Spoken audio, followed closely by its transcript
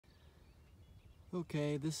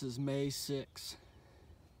Okay, this is May 6th.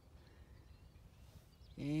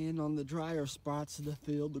 And on the drier spots of the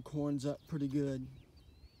field, the corn's up pretty good.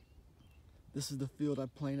 This is the field I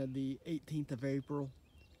planted the 18th of April,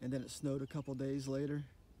 and then it snowed a couple days later.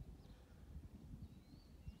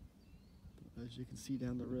 As you can see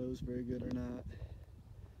down the rows, very good or not.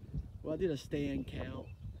 Well, I did a stand count,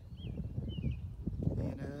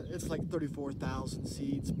 and it's like 34,000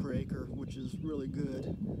 seeds per acre, which is really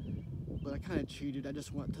good. But I kind of cheated. I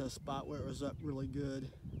just went to a spot where it was up really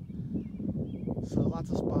good. So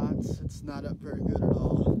lots of spots, it's not up very good at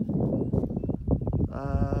all.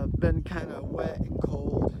 Been kind of wet and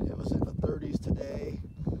cold. It was in the 30s today.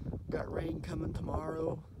 Got rain coming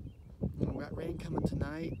tomorrow. And we got rain coming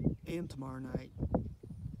tonight and tomorrow night.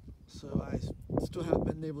 So I still haven't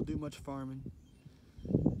been able to do much farming.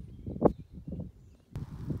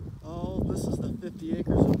 Oh, this is the 50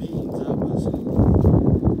 acres of beans I was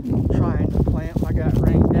trying to plant when I got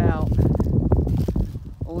rained out.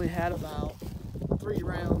 Only had about 3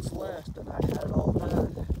 rounds left and I had it all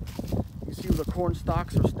done. You see where the corn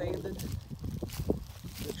stalks are standing?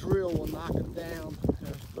 The drill will knock them down.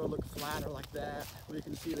 They'll look flatter like that. Well, you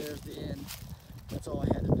can see there's the end. That's all I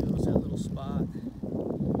had to do was that little spot.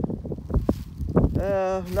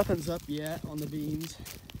 Nothing's up yet on the beans.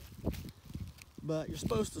 But you're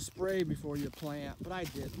supposed to spray before you plant, but I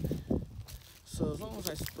didn't. So as long as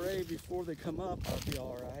I spray before they come up, I'll be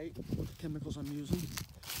all right with the chemicals I'm using.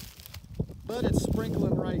 But it's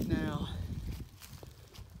sprinkling right now.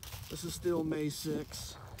 This is still May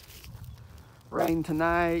 6th. Rain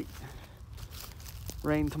tonight,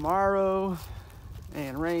 rain tomorrow,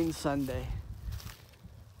 and rain Sunday.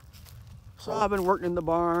 So I've been working in the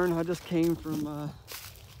barn. I just came from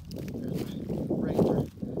Ranger.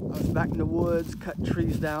 I was back in the woods, cutting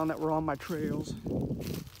trees down that were on my trails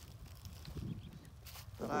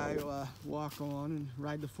that I walk on and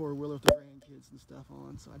ride the 4-wheeler with the grandkids and stuff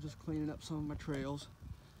on. So I'm just cleaning up some of my trails.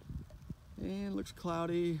 And it looks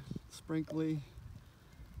cloudy, sprinkly.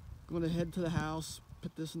 Going to head to the house,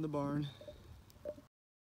 put this in the barn.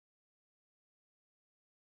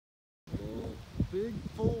 Big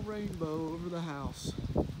full rainbow over the house.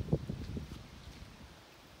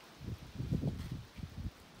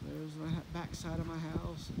 There's the back side of my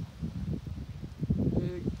house.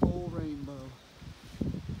 Big full rainbow.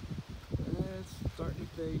 It's starting to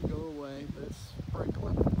fade, go away, but it's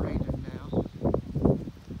sprinkling and raining now. Well,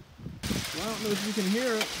 I don't know if you can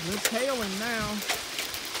hear it, but it's hailing now.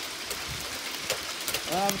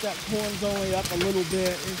 But that corn's only up a little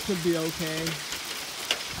bit. It should be okay.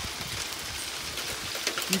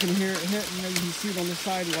 You can hear it hitting, and you can see it on the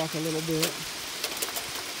sidewalk a little bit.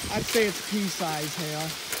 I'd say it's pea-size hail.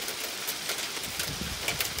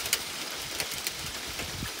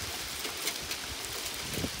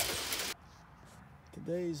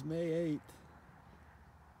 Today's May 8th.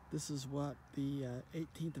 This is what the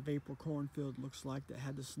 18th of April cornfield looks like that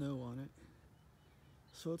had the snow on it.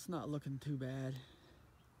 So it's not looking too bad.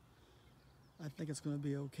 I think it's going to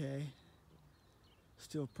be okay.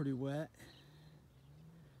 Still pretty wet.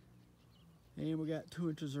 And we got 2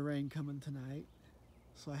 inches of rain coming tonight.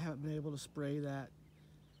 So I haven't been able to spray that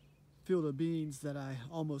field of beans that I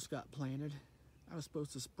almost got planted. I was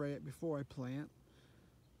supposed to spray it before I plant.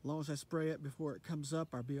 As long as I spray it before it comes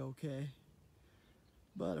up, I'll be okay.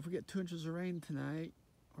 But if we get 2 inches of rain tonight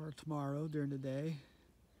or tomorrow during the day,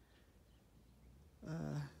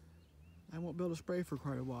 I won't be able to spray for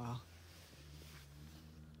quite a while.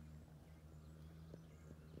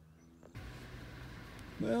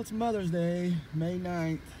 Well, it's Mother's Day, May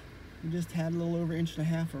 9th. We just had a little over 1.5 inches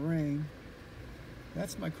of rain.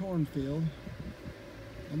 That's my cornfield.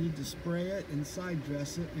 I need to spray it and side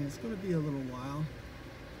dress it, and it's going to be a little while.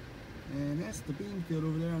 And that's the bean field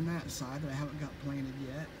over there on that side that I haven't got planted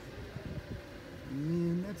yet.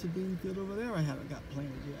 And that's a bean field over there I haven't got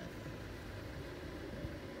planted yet.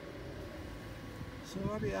 So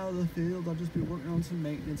I'll be out of the field. I'll just be working on some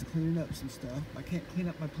maintenance, cleaning up some stuff. I can't clean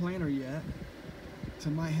up my planter yet, so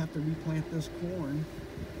I might have to replant this corn.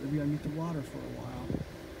 It'll be underneath the water for a while.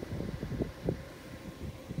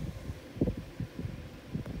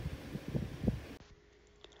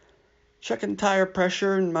 Checking tire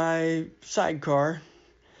pressure in my sidecar.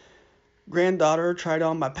 Granddaughter tried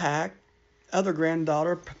on my pack. Other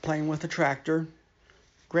granddaughter playing with the tractor.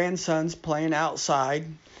 Grandson's playing outside.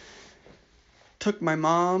 Took my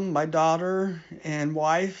mom, my daughter, and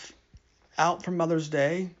wife out for Mother's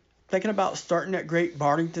Day. Thinking about starting at Great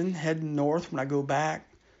Barrington, heading north when I go back.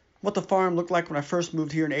 What the farm looked like when I first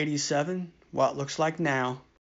moved here in '87, what it looks like now.